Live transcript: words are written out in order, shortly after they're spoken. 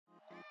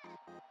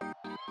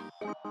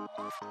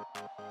Hello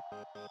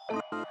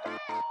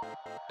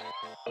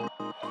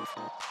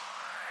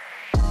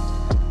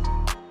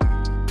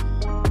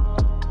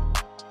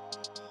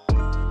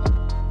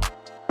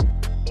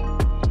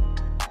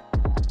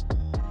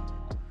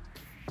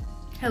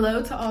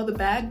to all the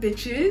bad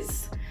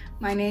bitches.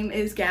 My name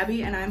is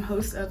Gabby and I'm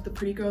host of the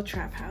Pretty Girl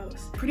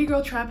Traphouse. Pretty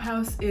Girl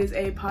Traphouse is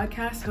a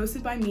podcast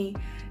hosted by me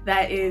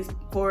that is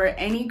for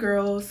any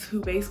girls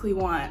who basically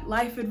want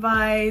life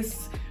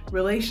advice,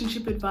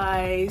 relationship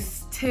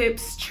advice,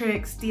 tips,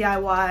 tricks,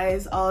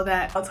 DIYs, all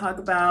that. I'll talk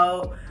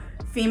about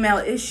female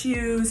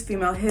issues,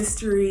 female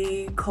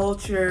history,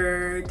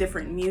 culture,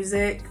 different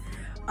music,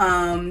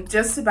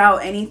 just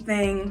about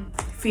anything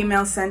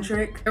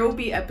female-centric. There will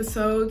be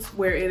episodes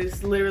where it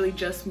is literally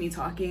just me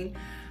talking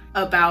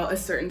about a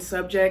certain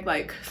subject.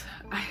 Like,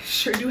 I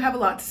sure do have a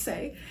lot to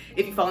say.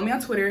 If you follow me on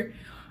Twitter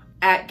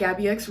at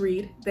Gabby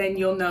Reid, then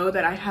you'll know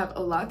that I have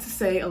a lot to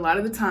say a lot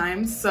of the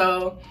time.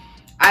 So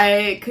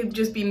I could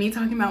just be me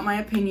talking about my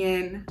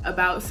opinion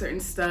about certain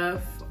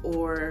stuff,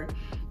 or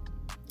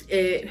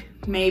it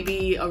may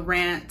be a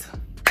rant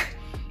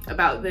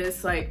about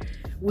this. Like,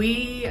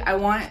 I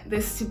want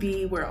this to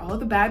be where all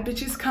the bad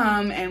bitches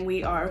come and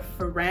we are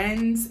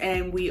friends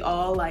and we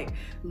all like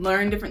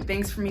learn different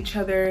things from each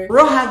other.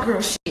 Real hot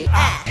girl shit.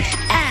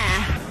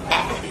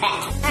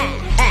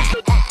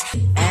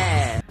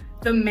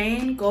 The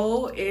main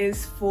goal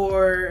is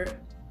for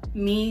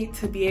me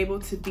to be able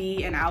to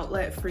be an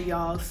outlet for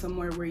y'all,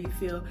 somewhere where you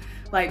feel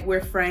like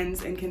we're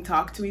friends and can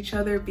talk to each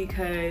other,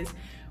 because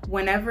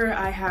whenever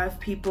I have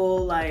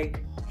people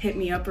like hit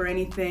me up or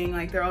anything,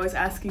 like they're always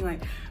asking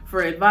like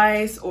for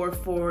advice or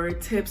for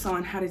tips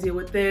on how to deal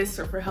with this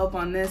or for help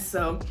on this.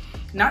 So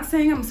not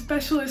saying I'm a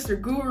specialist or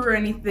guru or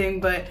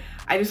anything, but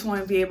I just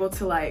want to be able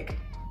to like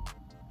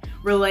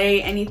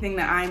relay anything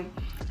that I'm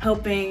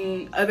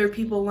helping other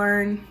people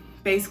learn,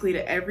 basically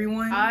to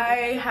everyone.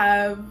 I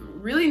have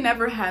really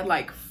never had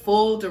like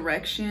full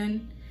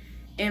direction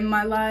in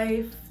my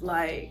life.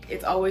 Like,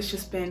 it's always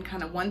just been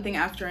kind of one thing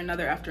after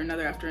another, after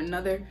another, after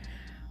another.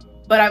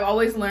 But I've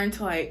always learned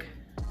to like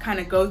kind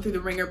of go through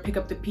the ringer, pick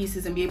up the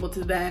pieces, and be able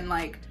to then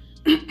like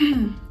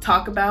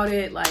talk about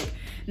it. Like,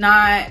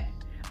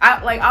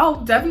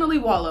 I'll definitely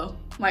wallow.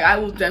 Like, I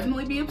will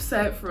definitely be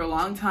upset for a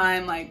long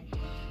time, like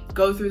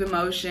go through the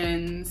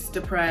motions,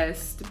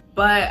 depressed,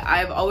 but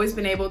I've always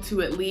been able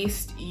to at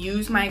least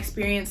use my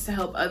experience to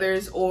help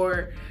others,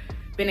 or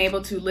been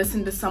able to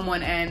listen to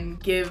someone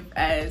and give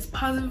as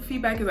positive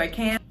feedback as I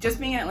can. Just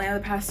being in Atlanta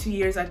the past 2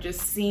 years, I've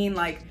just seen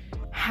like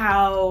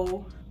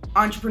how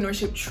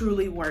entrepreneurship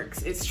truly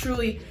works. It's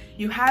truly,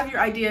 you have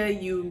your idea,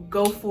 you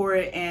go for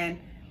it, and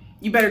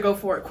you better go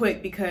for it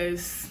quick,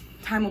 because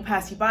time will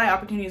pass you by,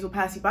 opportunities will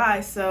pass you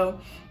by. So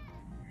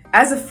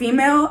as a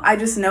female, I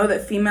just know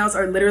that females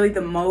are literally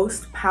the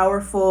most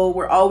powerful.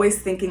 We're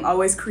always thinking,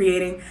 always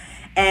creating.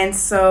 And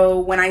so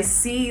when I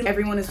see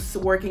everyone is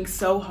working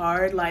so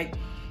hard, like,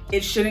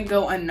 it shouldn't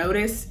go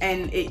unnoticed,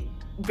 and it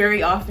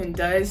very often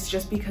does,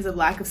 just because of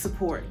lack of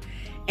support.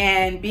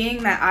 And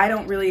being that I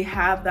don't really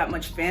have that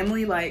much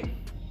family, like,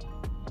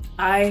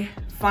 I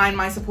find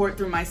my support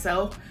through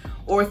myself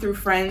or through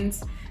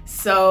friends.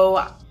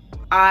 So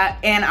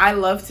I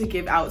love to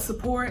give out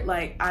support.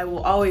 Like, I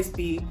will always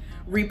be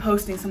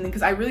reposting something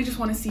because I really just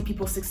want to see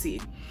people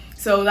succeed.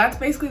 So that's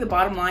basically the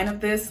bottom line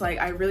of this. Like,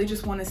 I really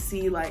just want to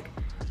see like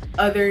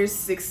others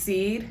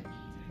succeed.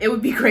 It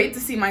would be great to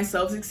see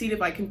myself succeed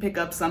if I can pick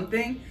up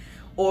something,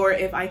 or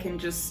if I can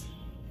just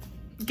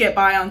get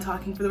by on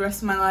talking for the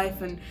rest of my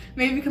life and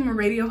maybe become a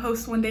radio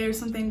host one day or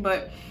something.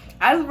 But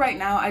as of right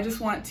now, I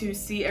just want to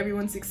see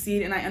everyone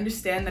succeed, and I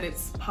understand that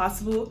it's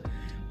possible,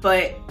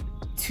 but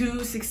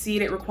to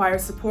succeed, it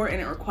requires support,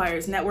 and it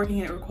requires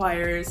networking, and it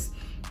requires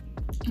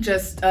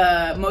just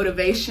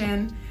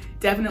motivation,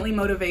 definitely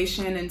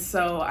motivation. And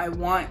so I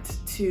want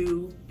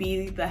to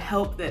be the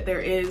help that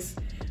there is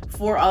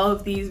for all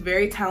of these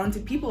very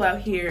talented people out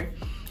here.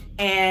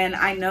 And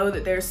I know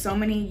that there's so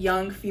many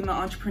young female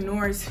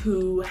entrepreneurs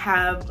who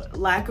have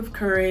lack of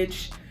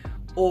courage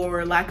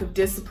or lack of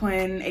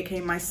discipline,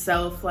 aka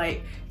myself,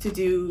 like, to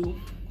do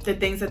the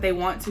things that they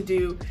want to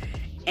do,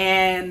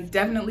 and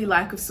definitely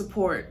lack of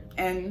support.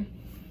 And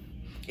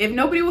if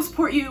nobody will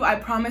support you, I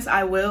promise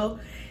I will.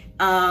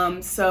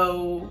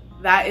 So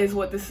that is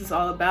what this is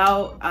all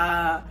about.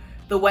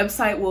 The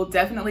website will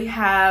definitely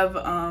have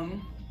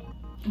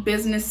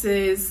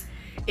businesses.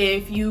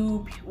 If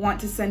you want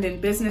to send in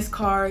business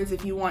cards,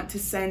 if you want to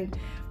send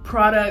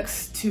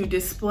products to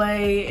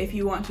display, if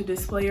you want to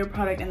display your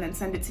product and then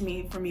send it to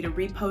me for me to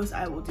repost,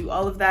 I will do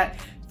all of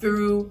that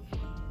through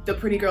the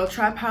Pretty Girl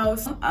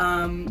Traphouse.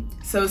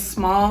 So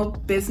small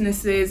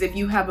businesses, if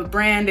you have a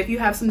brand, if you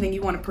have something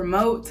you want to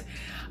promote,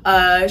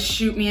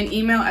 shoot me an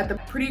email at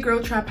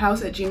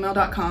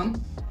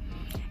theprettygirltraphouse@gmail.com.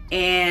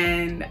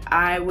 And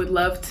I would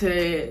love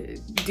to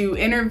do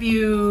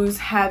interviews,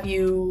 have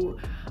you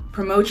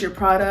promote your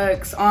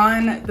products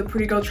on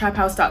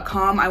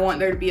theprettygirltraphouse.com. I want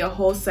there to be a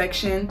whole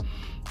section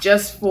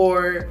just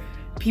for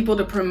people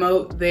to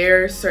promote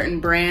their certain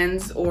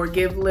brands or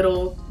give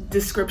little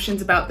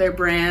descriptions about their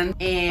brand,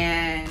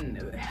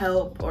 and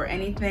help or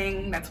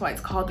anything. That's why it's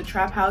called the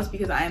Trap House,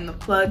 because I am the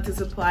plug to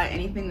supply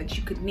anything that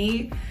you could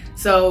need.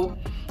 So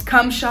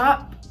come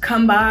shop,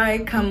 come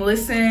by, come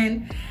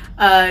listen.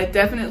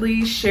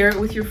 Definitely share it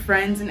with your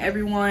friends and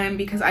everyone,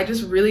 because I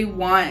just really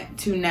want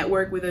to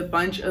network with a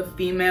bunch of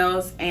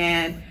females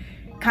and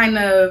kind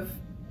of,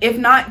 if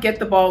not get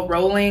the ball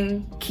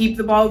rolling, keep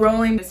the ball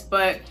rolling.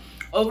 But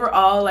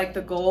overall, like,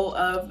 the goal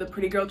of the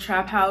Pretty Girl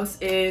Trap House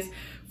is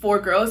for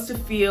girls to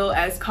feel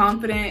as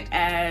confident,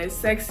 as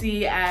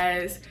sexy,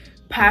 as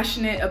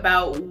passionate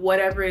about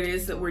whatever it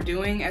is that we're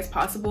doing as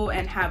possible,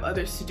 and have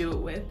others to do it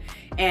with,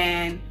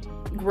 and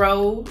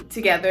grow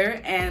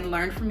together and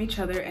learn from each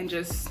other and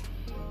just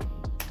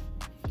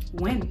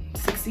win,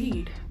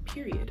 succeed,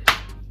 period.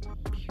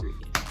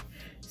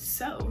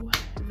 So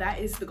that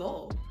is the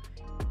goal.